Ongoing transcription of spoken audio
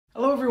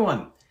Hello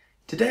everyone!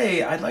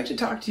 Today I'd like to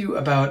talk to you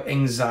about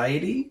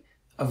anxiety,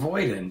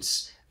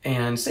 avoidance,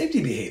 and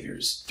safety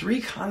behaviors, three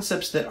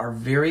concepts that are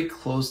very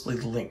closely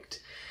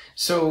linked.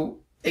 So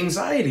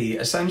anxiety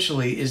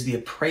essentially is the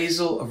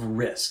appraisal of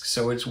risk.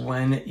 So it's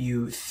when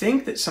you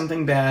think that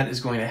something bad is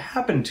going to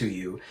happen to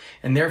you,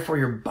 and therefore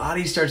your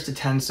body starts to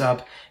tense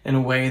up in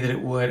a way that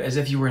it would as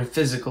if you were in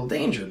physical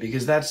danger,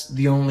 because that's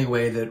the only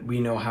way that we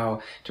know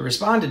how to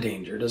respond to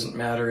danger. It doesn't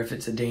matter if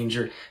it's a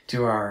danger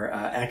to our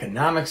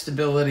economic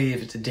stability,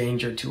 if it's a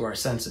danger to our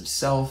sense of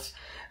self,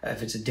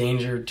 if it's a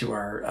danger to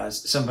our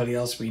somebody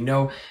else we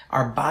know.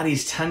 Our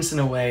bodies tense in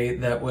a way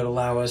that would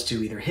allow us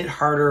to either hit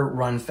harder,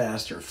 run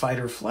faster, fight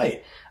or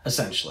flight,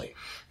 essentially.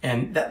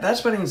 And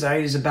that's what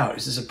anxiety is about,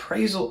 is this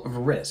appraisal of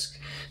risk.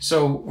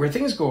 So where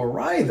things go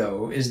awry,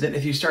 though, is that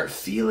if you start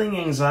feeling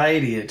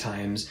anxiety at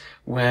times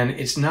when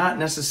it's not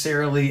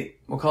necessarily,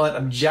 we'll call it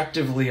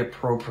objectively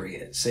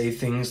appropriate, say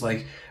things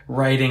like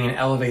riding in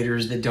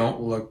elevators that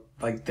don't look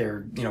like they're,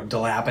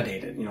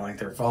 dilapidated, like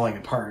they're falling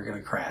apart or going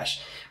to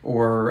crash,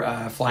 or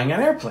flying on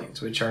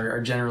airplanes, which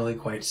are generally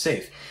quite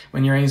safe.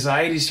 When your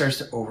anxiety starts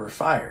to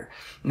overfire.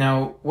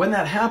 Now, when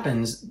that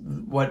happens,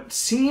 what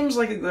seems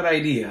like a good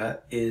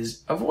idea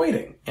is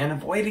avoiding. And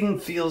avoiding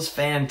feels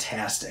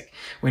fantastic.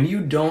 When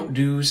you don't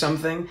do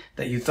something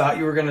that you thought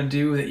you were going to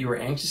do, that you were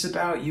anxious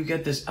about, you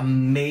get this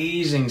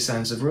amazing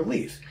sense of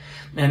relief.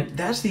 And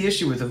that's the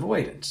issue with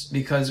avoidance,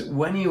 because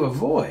when you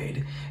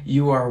avoid,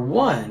 you are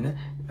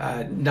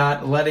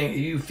not letting,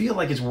 you feel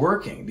like it's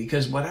working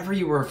because whatever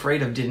you were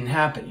afraid of didn't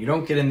happen. You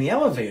don't get in the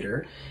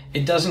elevator,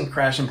 it doesn't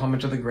crash and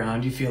plummet to the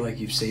ground, you feel like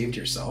you've saved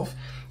yourself.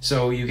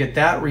 So you get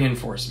that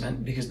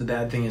reinforcement because the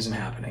bad thing isn't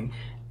happening.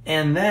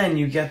 And then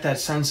you get that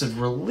sense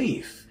of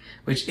relief,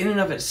 which in and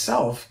of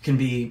itself can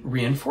be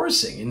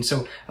reinforcing. And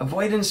so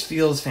avoidance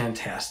feels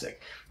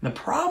fantastic. The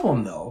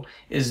problem, though,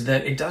 is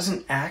that it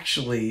doesn't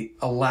actually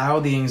allow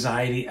the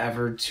anxiety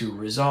ever to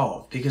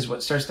resolve, because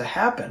what starts to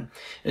happen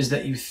is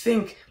that you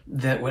think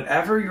that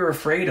whatever you're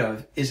afraid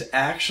of is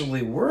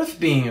actually worth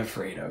being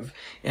afraid of,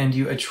 and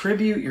you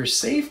attribute your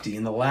safety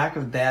and the lack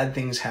of bad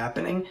things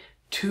happening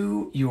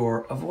to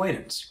your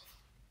avoidance.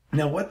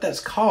 Now, what that's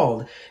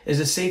called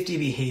is a safety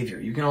behavior.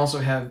 You can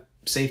also have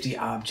safety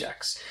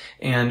objects.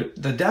 And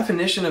the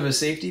definition of a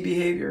safety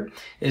behavior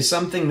is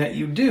something that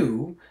you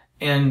do,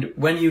 and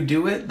when you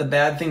do it, the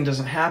bad thing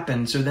doesn't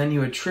happen. So then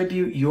you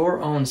attribute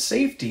your own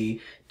safety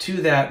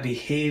to that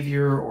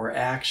behavior or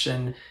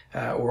action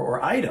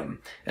or item,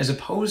 as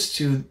opposed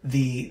to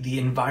the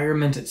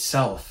environment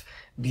itself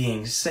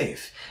being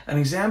safe. An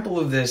example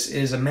of this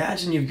is,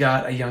 imagine you've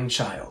got a young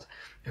child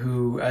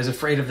who is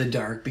afraid of the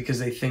dark because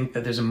they think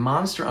that there's a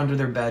monster under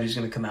their bed who's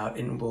going to come out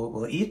and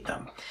will eat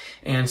them.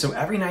 And so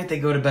every night they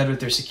go to bed with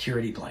their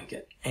security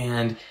blanket,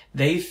 and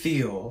they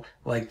feel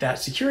like that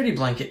security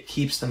blanket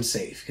keeps them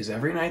safe because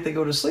every night they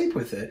go to sleep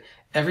with it,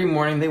 every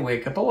morning they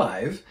wake up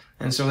alive,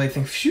 and so they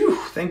think, phew,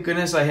 thank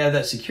goodness I had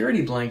that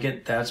security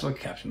blanket, that's what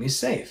kept me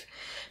safe.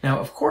 Now,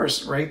 of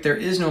course, right, there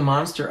is no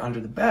monster under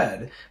the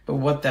bed, but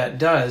what that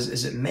does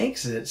is it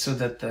makes it so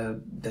that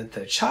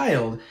the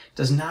child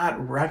does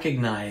not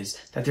recognize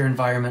that their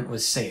environment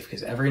was safe,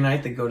 because every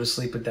night they go to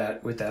sleep with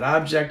that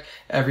object,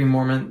 every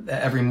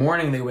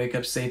morning they wake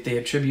up safe, they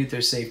attribute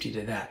their safety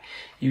to that.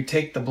 You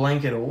take the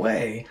blanket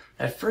away,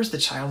 at first the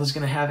child is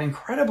going to have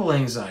incredible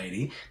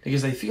anxiety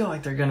because they feel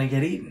like they're going to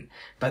get eaten.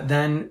 But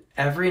then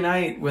every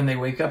night when they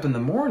wake up in the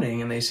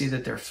morning and they see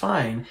that they're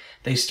fine,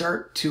 they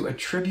start to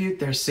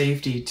attribute their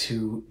safety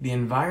to the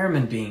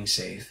environment being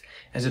safe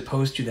as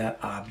opposed to that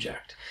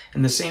object.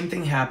 And the same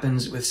thing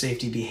happens with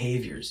safety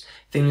behaviors.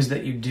 Things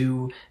that you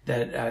do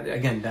that,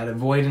 again, that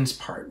avoidance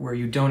part where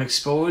you don't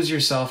expose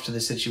yourself to the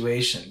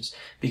situations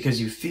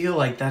because you feel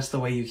like that's the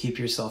way you keep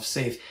yourself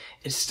safe.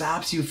 It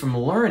stops you from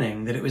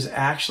learning that it was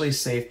actually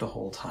safe the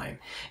whole time.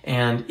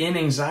 And in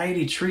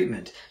anxiety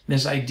treatment,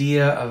 this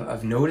idea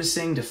of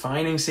noticing,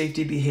 defining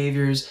safety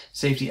behaviors,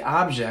 safety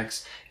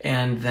objects,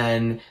 and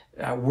then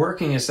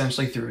working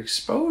essentially through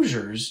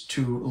exposures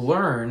to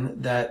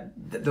learn that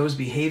those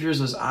behaviors,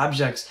 those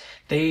objects,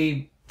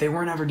 they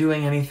weren't ever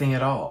doing anything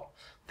at all.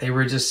 They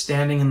were just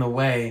standing in the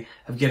way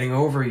of getting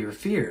over your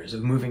fears,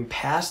 of moving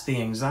past the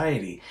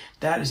anxiety.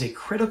 That is a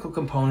critical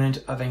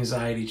component of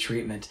anxiety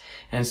treatment,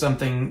 and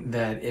something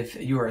that,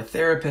 if you are a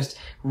therapist,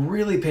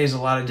 really pays a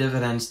lot of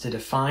dividends to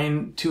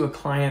define to a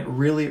client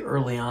really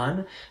early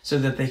on, so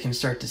that they can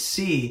start to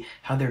see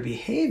how their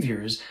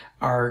behaviors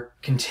are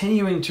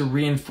continuing to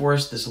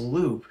reinforce this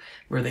loop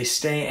where they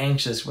stay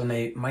anxious when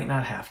they might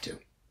not have to.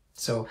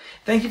 So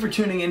thank you for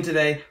tuning in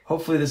today.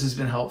 Hopefully this has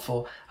been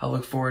helpful. I'll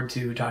look forward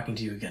to talking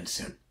to you again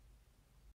soon.